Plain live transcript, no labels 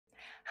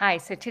Hi,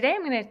 so today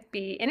I'm going to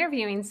be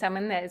interviewing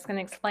someone that is going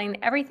to explain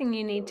everything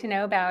you need to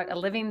know about a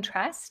living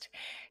trust.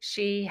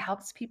 She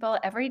helps people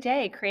every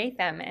day create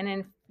them. And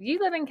if you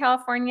live in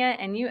California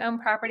and you own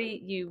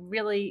property, you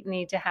really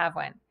need to have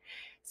one.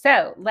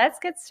 So let's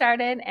get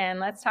started and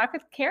let's talk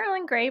with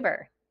Carolyn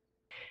Grayber.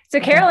 So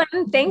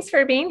Carolyn, thanks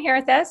for being here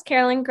with us,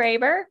 Carolyn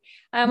Grayber.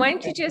 Why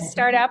don't you just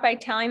start out by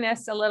telling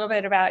us a little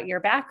bit about your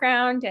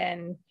background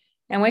and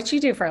what you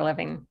do for a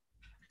living?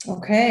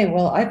 Okay,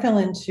 well, I fell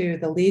into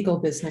the legal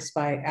business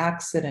by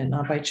accident,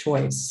 not by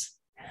choice.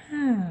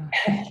 Oh,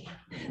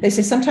 They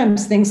say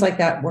sometimes things like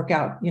that work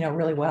out,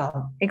 really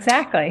well.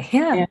 exactly.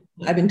 Yeah. And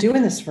I've been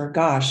doing this for,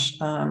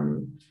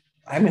 I'm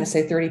going to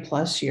say 30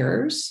 plus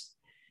years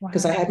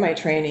because I Wow. had my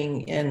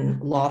training in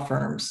law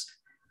firms.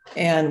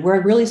 And where I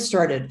really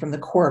started from the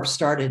corp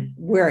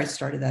where I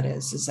started, that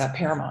is at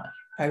Paramount.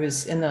 I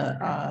was in the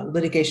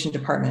litigation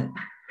department,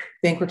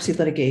 bankruptcy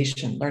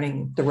litigation,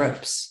 learning the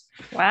ropes.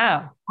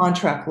 Wow.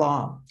 Contract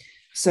law.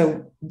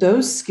 So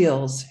those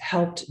skills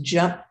helped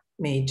jump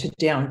me to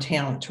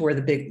downtown to where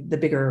the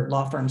bigger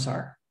law firms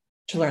are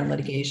to learn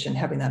litigation,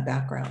 having that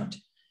background.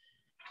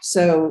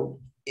 So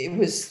it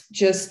was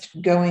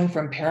just going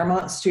from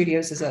Paramount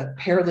Studios as a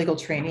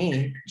paralegal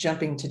trainee,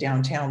 jumping to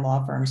downtown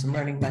law firms and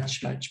learning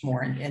much, much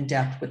more in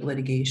depth with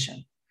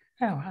litigation.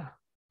 Oh, wow.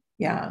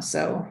 Yeah.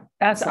 So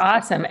That's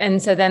awesome.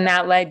 And so then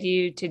that led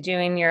you to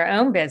doing your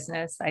own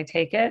business, I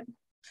take it?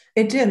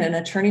 it did. An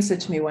attorney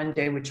said to me one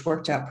day, which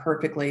worked out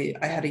perfectly.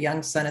 I had a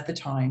young son at the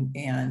time,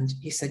 and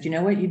he said, "You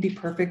know what? You'd be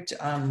perfect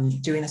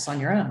doing this on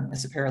your own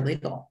as a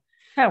paralegal."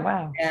 Oh,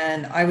 wow.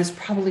 And I was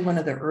probably one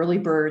of the early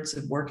birds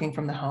of working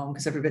from the home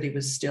because everybody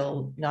was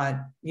still not,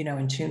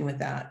 in tune with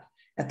that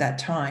at that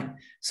time.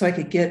 So I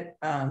could get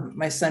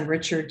my son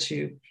Richard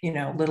to,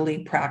 Little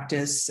League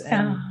practice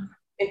and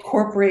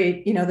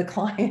incorporate, the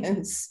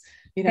clients.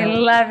 I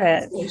love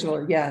it.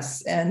 Schedule,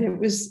 yes. And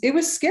it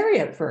was scary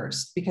at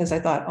first because I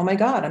thought, oh my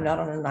God, I'm not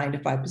on a 9 to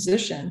 5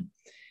 position.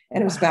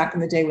 And it was back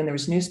in the day when there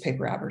was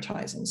newspaper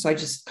advertising. So I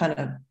just kind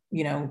of,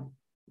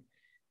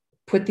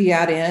 put the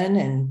ad in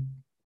and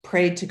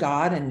prayed to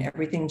God, and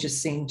everything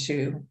just seemed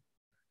to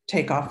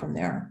take off from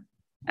there.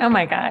 Oh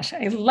my gosh,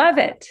 I love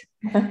it.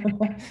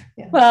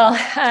 Yeah. Well,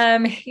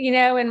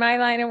 in my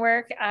line of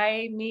work,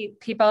 I meet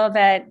people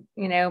that,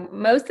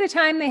 most of the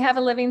time they have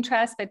a living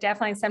trust, but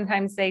definitely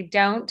sometimes they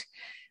don't,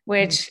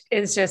 which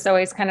is just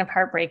always kind of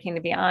heartbreaking,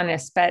 to be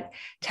honest. But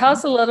tell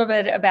us a little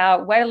bit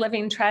about what a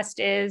living trust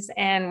is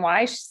and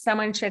why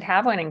someone should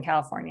have one in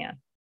California.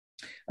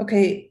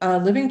 Okay,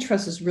 living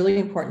trust is really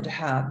important to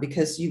have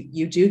because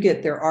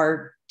there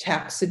are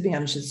tax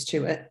advantages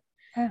to it.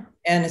 Yeah.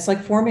 And it's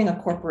like forming a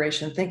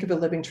corporation. Think of a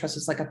living trust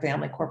as like a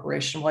family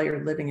corporation. While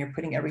you're living, you're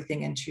putting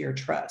everything into your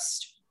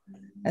trust.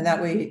 And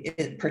that way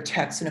it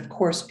protects. And of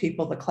course,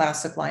 the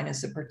classic line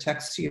is it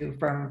protects you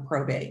from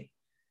probate,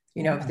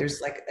 if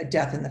there's like a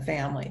death in the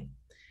family.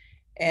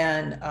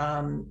 And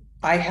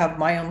I have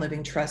my own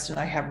living trust and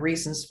I have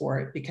reasons for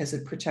it because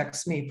it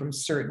protects me from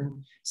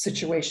certain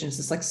situations.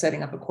 It's like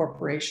setting up a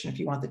corporation if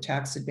you want the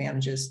tax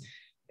advantages.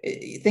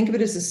 Think of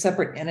it as a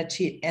separate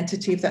entity,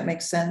 if that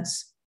makes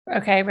sense.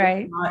 Okay,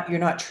 right. You're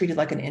not treated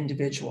like an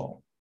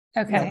individual.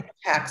 Okay. Like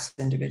a tax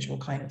individual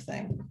kind of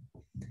thing.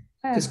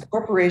 Because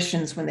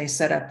corporations, when they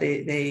set up,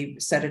 they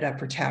set it up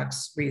for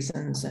tax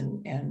reasons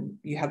and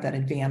you have that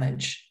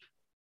advantage.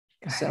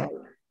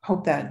 So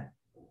hope that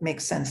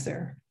makes sense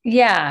there.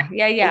 Yeah.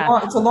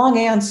 It's a long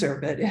answer,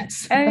 but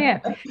it's. Oh, yeah.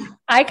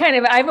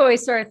 I've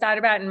always sort of thought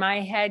about in my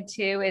head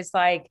too, is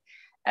like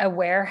a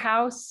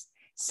warehouse.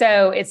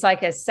 So it's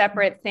like a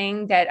separate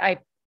thing that I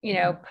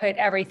put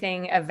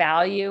everything of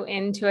value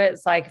into it.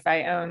 It's like if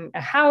I own a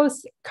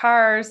house,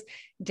 cars,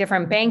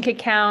 different bank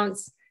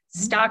accounts,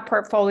 stock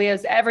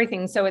portfolios,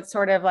 everything. So it's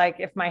sort of like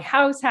if my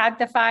house had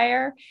the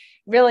fire,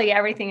 really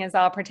everything is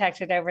all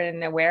protected over in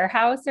the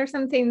warehouse or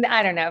something.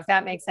 I don't know if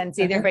that makes sense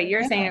either, but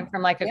you're saying it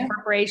from like a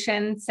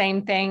corporation,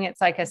 same thing.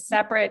 It's like a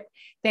separate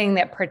thing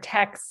that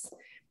protects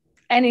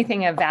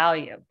anything of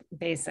value,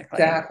 basically.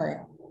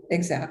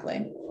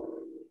 Exactly.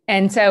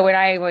 And so what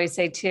I always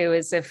say too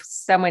is if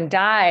someone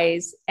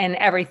dies and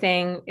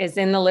everything is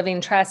in the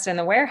living trust in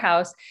the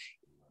warehouse,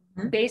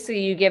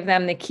 basically you give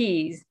them the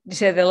keys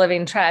to the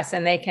living trust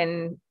and they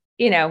can,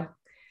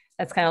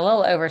 that's kind of a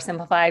little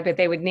oversimplified, but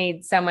they would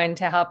need someone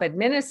to help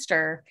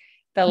administer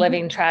the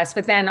living trust,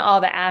 but then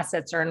all the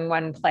assets are in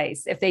one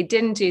place. If they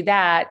didn't do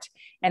that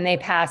and they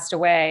passed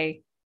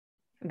away,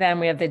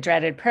 then we have the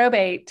dreaded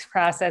probate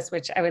process,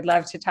 which I would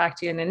love to talk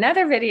to you in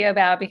another video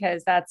about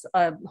because that's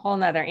a whole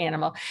nother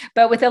animal.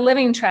 But with a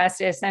living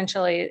trust, it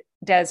essentially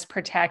does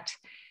protect,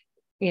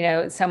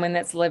 someone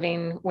that's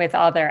living with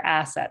all their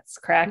assets,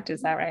 correct?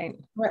 Is that right?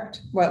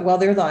 Correct. Well,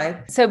 they're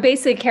live. So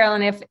basically,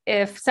 Carolyn,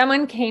 if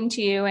someone came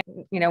to you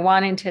and,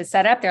 wanting to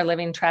set up their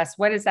living trust,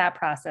 what does that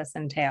process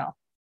entail?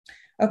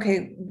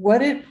 Okay.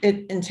 What it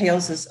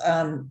entails is,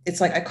 it's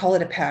like, I call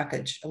it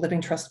a living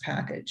trust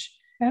package.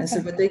 Okay. And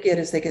so what they get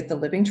is they get the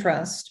living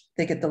trust,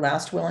 they get the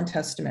last will and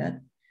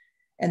testament,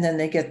 and then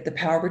they get the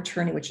power of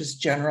attorney, which is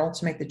general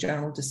to make the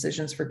general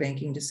decisions for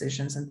banking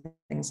decisions and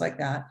things like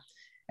that.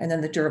 and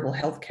then the durable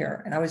health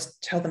care. And I always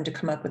tell them to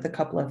come up with a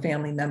couple of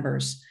family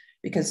members,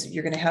 because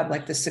you're going to have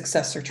like the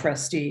successor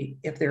trustee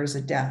if there is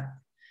a death.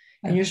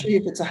 And usually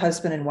if it's a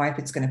husband and wife,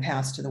 it's going to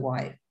pass to the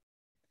wife.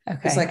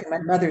 It's like in my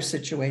mother's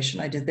situation,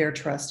 I did their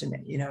trust and,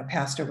 it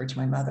passed over to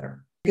my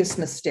mother. Biggest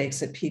mistakes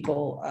that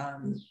people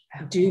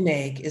do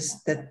make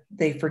is that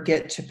they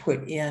forget to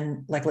put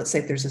in, like, let's say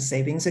if there's a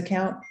savings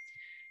account,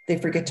 they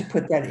forget to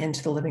put that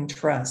into the living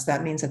trust.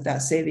 That means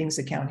that savings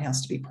account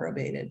has to be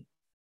probated.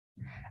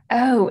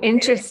 Oh,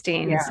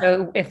 interesting. Yeah.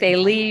 So if they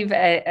leave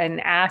an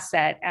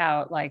asset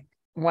out, like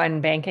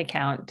one bank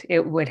account,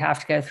 it would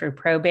have to go through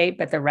probate,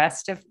 but the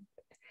rest of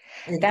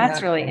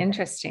that's really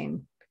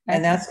interesting.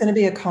 And that's going to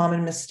be a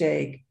common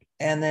mistake.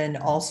 And then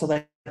also,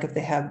 like if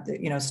they have,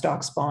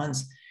 stocks,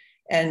 bonds.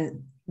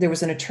 And there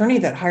was an attorney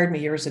that hired me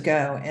years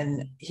ago,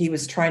 and he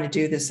was trying to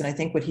do this. And I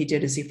think what he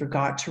did is he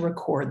forgot to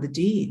record the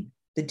deed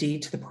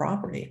to the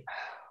property.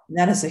 And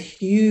that is a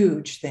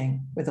huge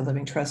thing with a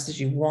living trust, is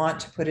you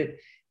want to put it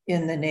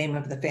in the name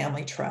of the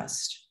family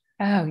trust.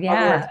 Oh,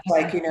 yeah.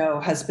 Like,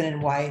 husband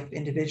and wife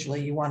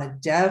individually, you want to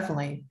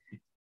definitely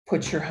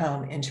put your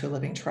home into a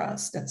living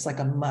trust. That's like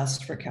a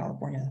must for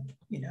California,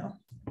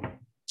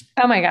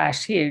 Oh my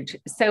gosh, huge.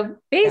 So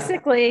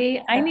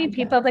basically, I need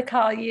people to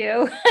call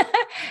you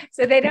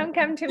so they don't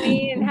come to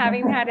me and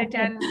having had it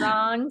done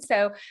wrong.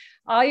 So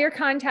all your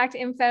contact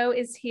info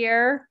is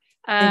here.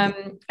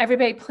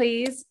 Everybody,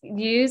 please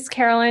use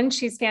Carolyn.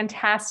 She's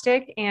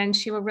fantastic, and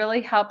she will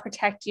really help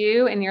protect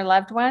you and your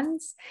loved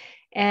ones.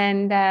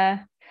 And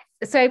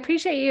so I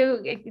appreciate you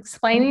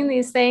explaining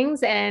these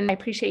things, and I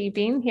appreciate you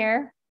being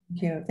here.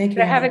 Thank you. Thank you.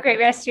 So have a great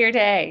rest of your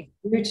day.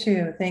 You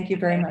too. Thank you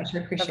very much. I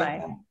appreciate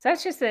that. So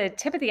that's just the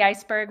tip of the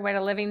iceberg, what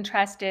a living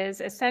trust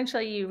is.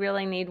 Essentially, you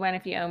really need one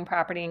if you own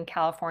property in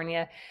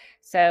California.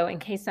 So in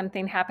case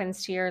something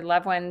happens to your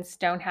loved ones,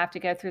 don't have to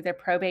go through the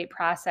probate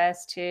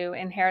process to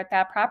inherit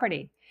that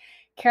property.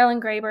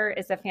 Carolyn Grayber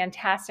is a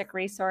fantastic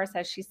resource.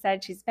 As she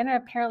said, she's been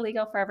a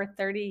paralegal for over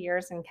 30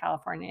 years in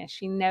California.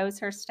 She knows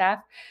her stuff.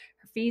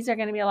 Her fees are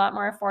going to be a lot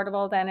more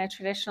affordable than a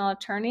traditional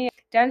attorney.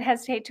 Don't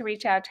hesitate to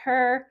reach out to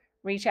her.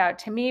 Reach out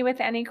to me with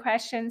any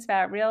questions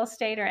about real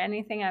estate or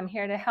anything. I'm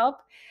here to help.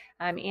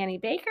 I'm Annie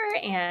Baker,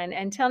 and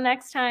until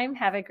next time,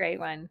 have a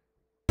great one.